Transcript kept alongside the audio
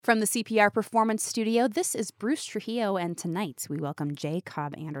From the CPR Performance Studio, this is Bruce Trujillo, and tonight we welcome Jay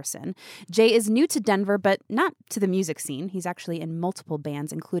Cobb Anderson. Jay is new to Denver, but not to the music scene. He's actually in multiple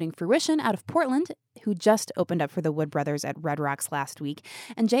bands, including Fruition out of Portland, who just opened up for the Wood Brothers at Red Rocks last week.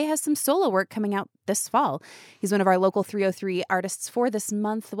 And Jay has some solo work coming out this fall. He's one of our local 303 artists for this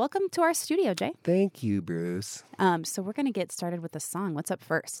month. Welcome to our studio, Jay. Thank you, Bruce. So we're going to get started with the song. What's up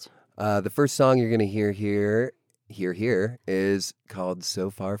first? The first song you're going to hear here is called So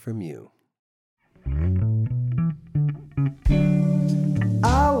Far From You.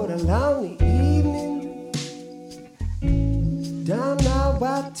 Oh, what a lonely evening. Don't know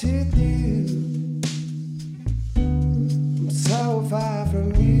what to do. I'm so far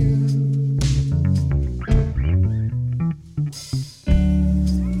from you.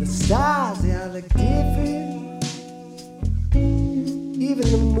 The stars, they all look different.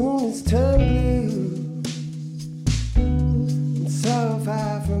 Even the moon is turned blue. So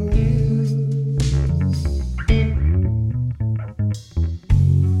far from you.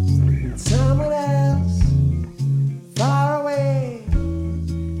 And someone else far away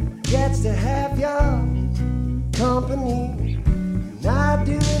gets to have your company. And I'd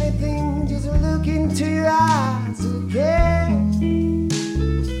do anything just to look into your eyes again.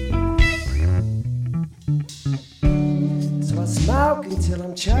 So I smoke until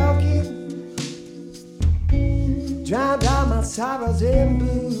I'm choking, drowned out my sorrows and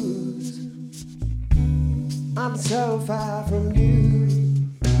blues. I'm so far from you.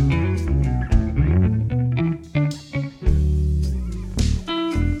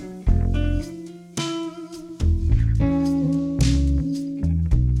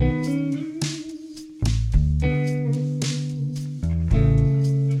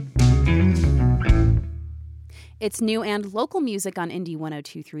 It's new and local music on Indie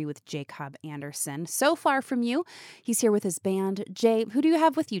 102.3 with Jay Cobb Anderson. So Far From You. He's here with his band. Jay, who do you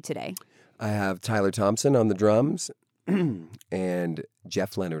have with you today? I have Tyler Thompson on the drums and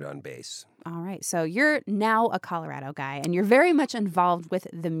Jeff Leonard on bass. All right. So you're now a Colorado guy, and you're very much involved with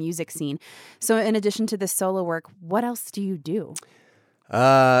the music scene. So in addition to this solo work, what else do you do?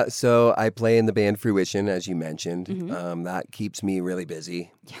 So I play in the band Fruition, as you mentioned. Mm-hmm. That keeps me really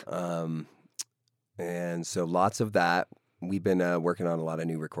busy. Yeah. And so lots of that. We've been working on a lot of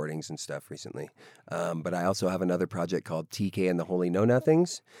new recordings and stuff recently. But I also have another project called TK and the Holy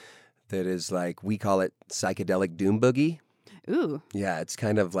Know-Nothings that is like, we call it psychedelic doom boogie. Ooh. Yeah, it's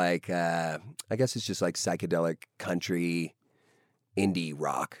kind of like, I guess it's just like psychedelic country, indie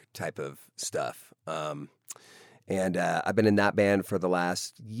rock type of stuff. And I've been in that band for the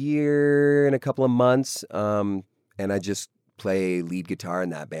last year and a couple of months. And I just play lead guitar in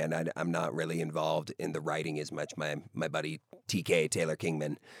that band. I'm not really involved in the writing as much. My buddy TK, Taylor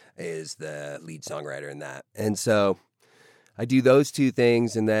Kingman, is the lead songwriter in that. And so I do those two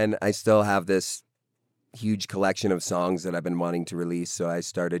things, and then I still have this huge collection of songs that I've been wanting to release. So I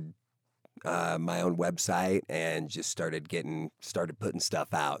started my own website and just started putting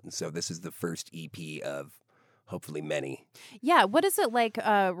stuff out. And so this is the first EP of hopefully many. Yeah. What is it like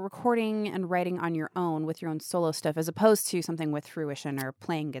recording and writing on your own with your own solo stuff as opposed to something with Fruition or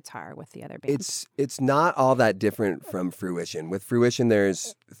playing guitar with the other bands? It's not all that different from Fruition. With Fruition,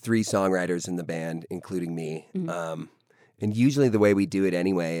 there's 3 songwriters in the band, including me. Mm-hmm. And usually the way we do it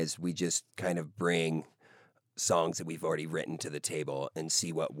anyway is we just kind of bring songs that we've already written to the table and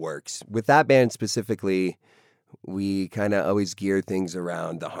see what works. With that band specifically, we kind of always gear things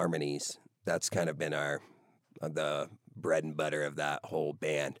around the harmonies. That's kind of been the bread and butter of that whole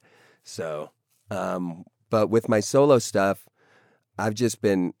band. So, but with my solo stuff, I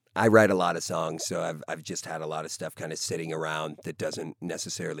write a lot of songs, so I've just had a lot of stuff kind of sitting around that doesn't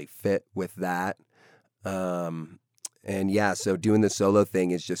necessarily fit with that. And yeah, so doing the solo thing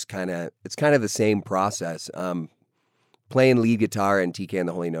is just kind of the same process. Playing lead guitar and TK and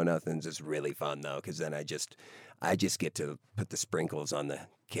the Holy Know-Nothings is really fun though, because then I just get to put the sprinkles on the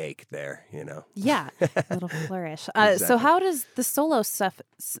cake there, you know? Yeah, a little flourish. Exactly. So how does the solo stuff,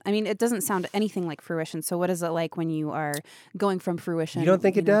 I mean, it doesn't sound anything like Fruition. So what is it like when you are going from Fruition? You don't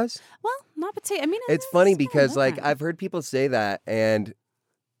think it does? Well, not particularly. I mean, It's funny because like I've heard people say that, and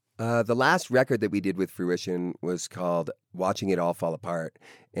the last record that we did with Fruition was called Watching It All Fall Apart.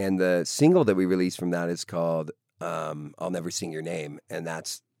 And the single that we released from that is called I'll Never Sing Your Name. And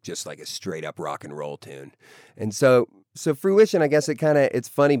that's just like a straight up rock and roll tune. And so Fruition, I guess it's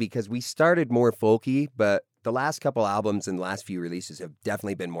funny because we started more folky, but the last couple albums and the last few releases have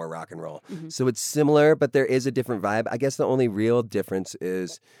definitely been more rock and roll. Mm-hmm. So it's similar, but there is a different vibe. I guess the only real difference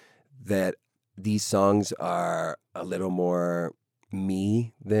is that these songs are a little more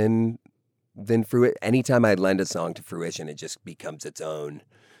me than Fruition. Anytime I lend a song to Fruition, it just becomes its own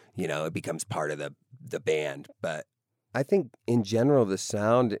it becomes part of the band. But I think in general, the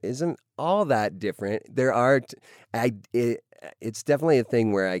sound isn't all that different. It's definitely a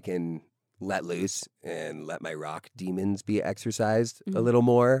thing where I can let loose and let my rock demons be exercised a little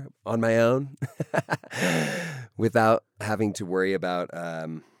more on my own without having to worry about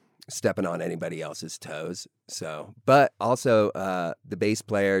stepping on anybody else's toes. So, but also the bass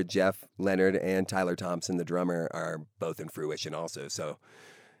player, Jeff Leonard, and Tyler Thompson, the drummer, are both in Fruition also. So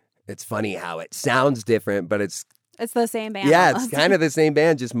it's funny how it sounds different, but it's the same band. Yeah, it's kind of the same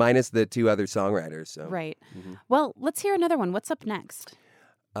band, just minus the two other songwriters. So. Right. Well, let's hear another one. What's up next?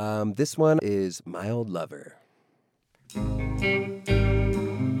 This one is My Old Lover.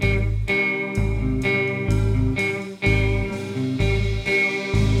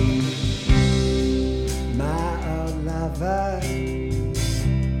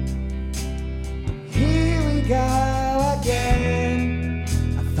 Here we go again.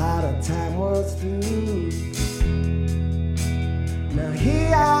 I thought our time was through. Now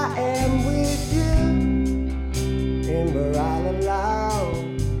here I am with you, and we're all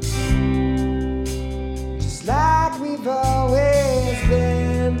alone, just like we've always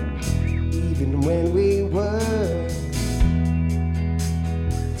been, even when we were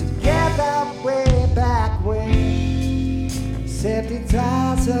together way back when. Except it's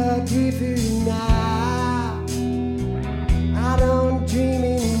all so different now. I don't dream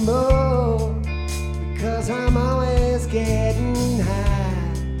anymore, because I'm always getting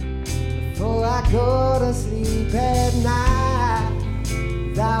high before I go to sleep at night.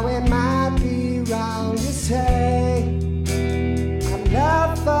 Though it might be wrong to say, I'd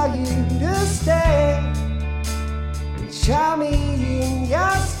love for you to stay and show me in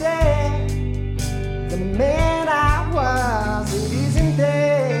your stay the man I was, it isn't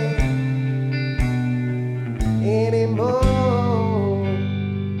there anymore.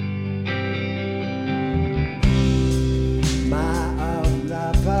 My old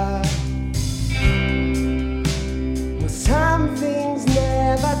lover, well, some things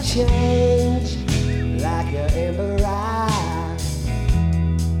never change, like your amber eyes,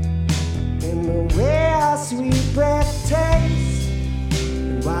 and the way our sweet breath tastes.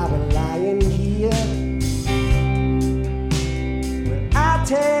 And while we're lying here, I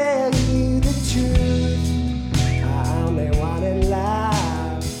tell you the truth, I only wanted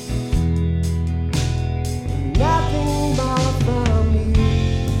love, and nothing more from you,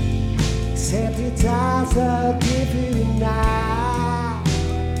 except it's all so different now.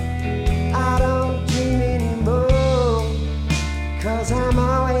 I don't dream anymore, 'cause I'm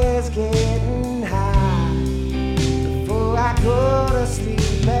always getting high before I go to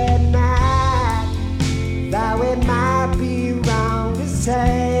sleep at night. Though it might be wrong to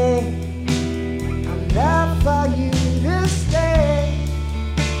say, I'd love for you to stay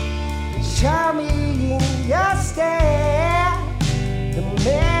and show me in your stare the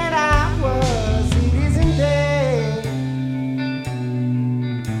man I was, it isn't there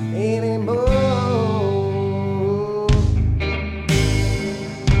anymore.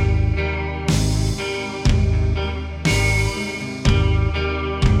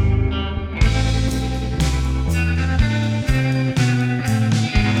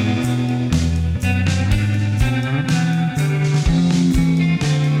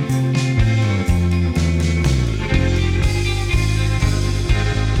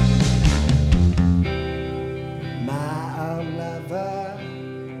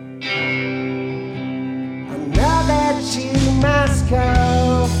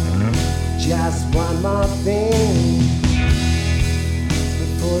 Just one more thing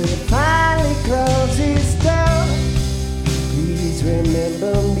before you finally close this door. Please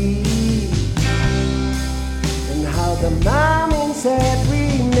remember me and how the moments that we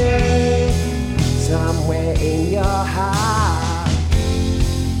made somewhere in your heart.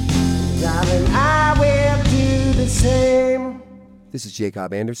 Darling, I will do the same. This is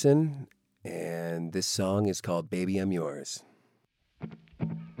Jacob Anderson, and this song is called Baby I'm Yours.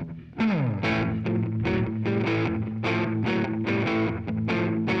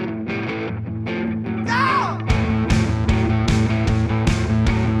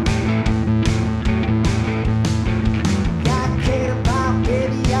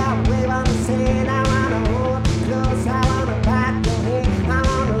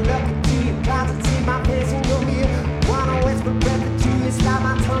 Slap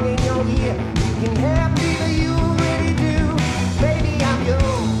my tongue in your ear. You can have me, but you already do.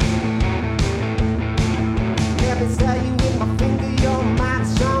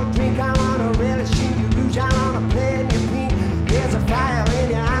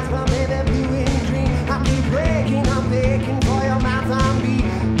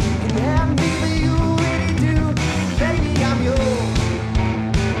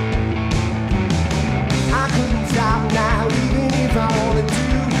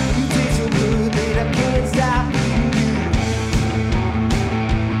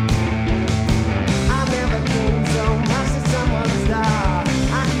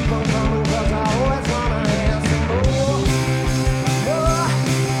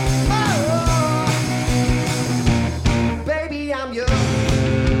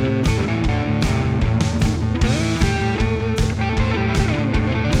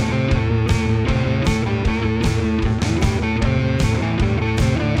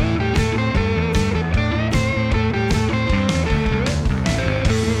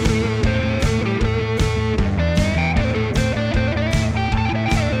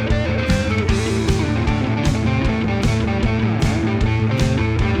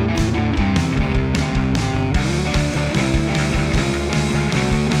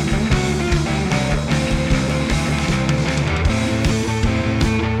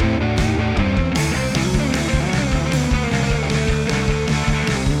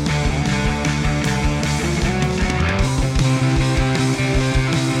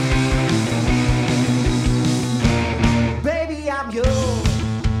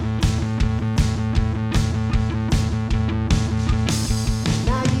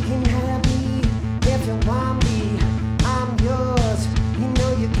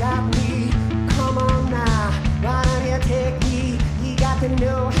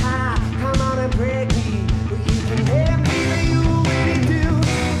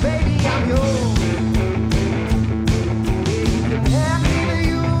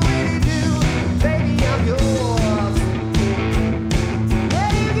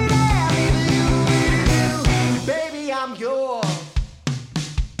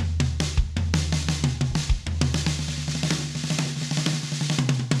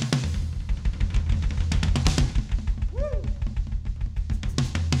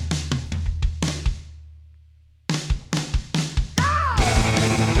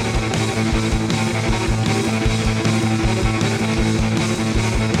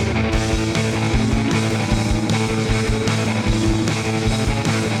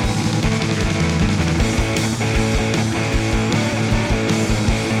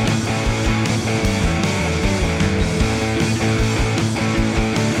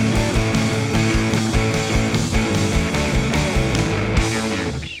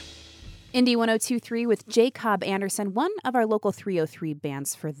 Indie 1023 with Jay Cobb Anderson, one of our local 303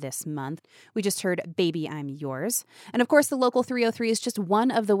 bands for this month. We just heard Baby I'm Yours. And of course, the local 303 is just one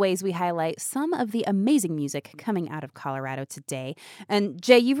of the ways we highlight some of the amazing music coming out of Colorado today. And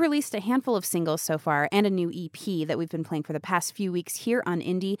Jay, you've released a handful of singles so far and a new EP that we've been playing for the past few weeks here on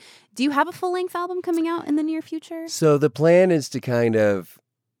Indie. Do you have a full-length album coming out in the near future? So the plan is to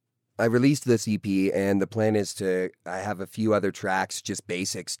I released this EP, and the plan is I have a few other tracks, just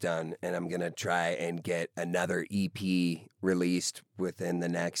basics done, and I'm going to try and get another EP released within the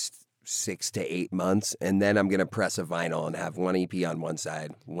next 6 to 8 months, and then I'm going to press a vinyl and have one EP on one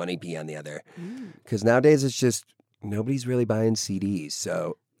side, one EP on the other. Because nowadays it's just, nobody's really buying CDs,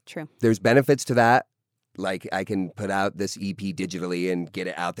 so True. There's benefits to that. Like, I can put out this EP digitally and get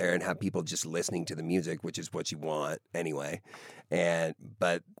it out there and have people just listening to the music, which is what you want anyway.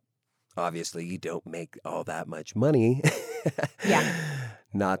 But obviously, you don't make all that much money. Yeah.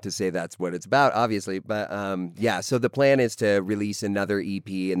 Not to say that's what it's about, obviously. But so the plan is to release another EP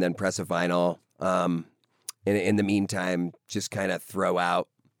and then press a vinyl. In the meantime, just kind of throw out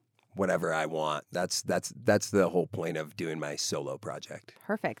whatever I want. That's the whole point of doing my solo project.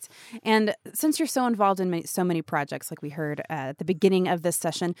 Perfect. And since you're so involved in so many projects, like we heard at the beginning of this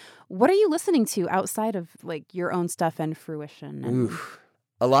session, what are you listening to outside of like your own stuff and Fruition? Oof.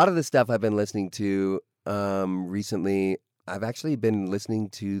 A lot of the stuff I've been listening to recently, I've actually been listening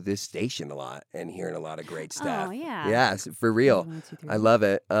to this station a lot and hearing a lot of great stuff. Oh, yeah. Yeah, for real. 1, 2, 3. I love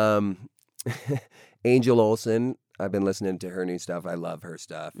it. Angel Olsen, I've been listening to her new stuff. I love her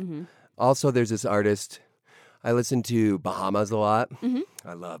stuff. Mm-hmm. Also, there's this artist, I listen to Bahamas a lot. Mm-hmm.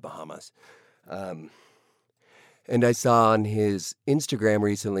 I love Bahamas. And I saw on his Instagram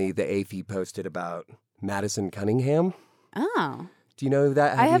recently, the AFI posted about Madison Cunningham. Oh. Do you know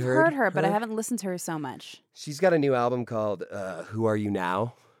that? I have you heard her, but I haven't listened to her so much. She's got a new album called Who Are You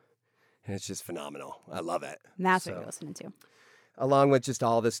Now? And it's just phenomenal. I love it. That's what you're listening to. Along with just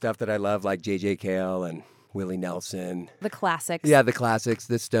all the stuff that I love, like J.J. Cale and Willie Nelson. The classics. Yeah, the classics,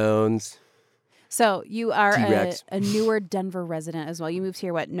 the Stones. So you are T-Rex. a newer Denver resident as well. You moved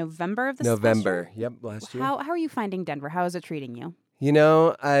here, November of this November. last year? Yep, last year. How are you finding Denver? How is it treating you? You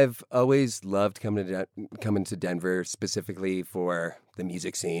know, I've always loved coming to Denver specifically for the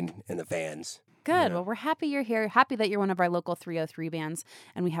music scene and the fans. Good. Yeah. Well, we're happy you're here. Happy that you're one of our local 303 bands.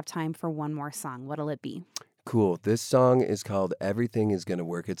 And we have time for one more song. What'll it be? Cool. This song is called Everything Is Gonna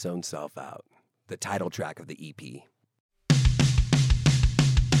Work Its Own Self Out, the title track of the EP.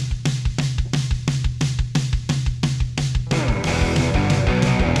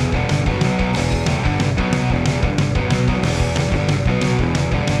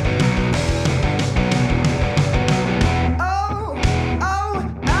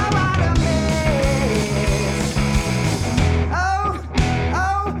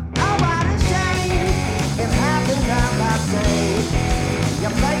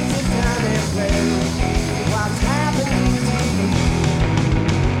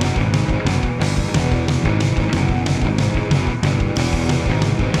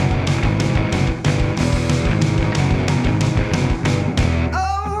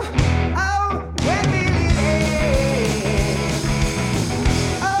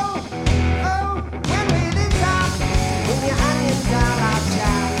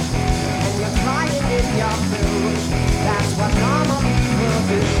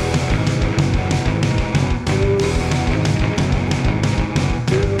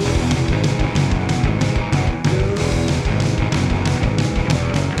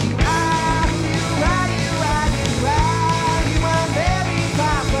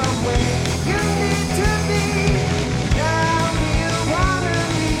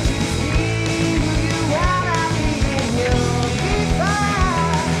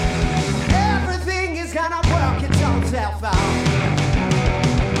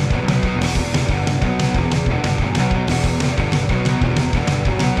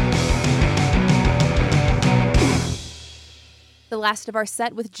 Last of our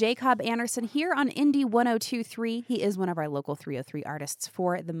set with Jay Cobb Anderson here on Indie 1023. He is one of our local 303 artists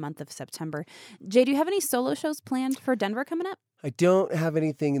for the month of September. Jay, do you have any solo shows planned for Denver coming up? I don't have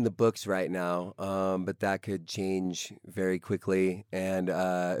anything in the books right now, but that could change very quickly. And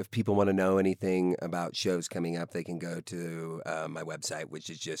if people want to know anything about shows coming up, they can go to my website, which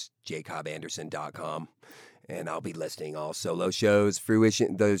is just jaycobbanderson.com. And I'll be listing all solo shows,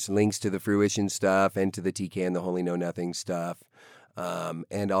 Fruition, those links to the Fruition stuff and to the TK and the Holy Know Nothing stuff.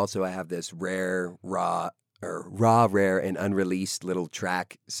 And also I have this raw, rare, and unreleased little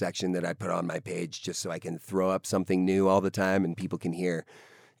track section that I put on my page just so I can throw up something new all the time and people can hear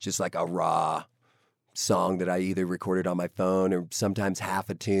just like a raw song that I either recorded on my phone or sometimes half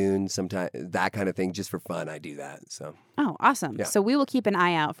a tune, sometimes that kind of thing, just for fun. I do that. So. Oh, awesome. Yeah. So we will keep an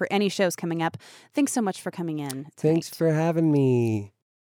eye out for any shows coming up. Thanks so much for coming in tonight. Thanks for having me.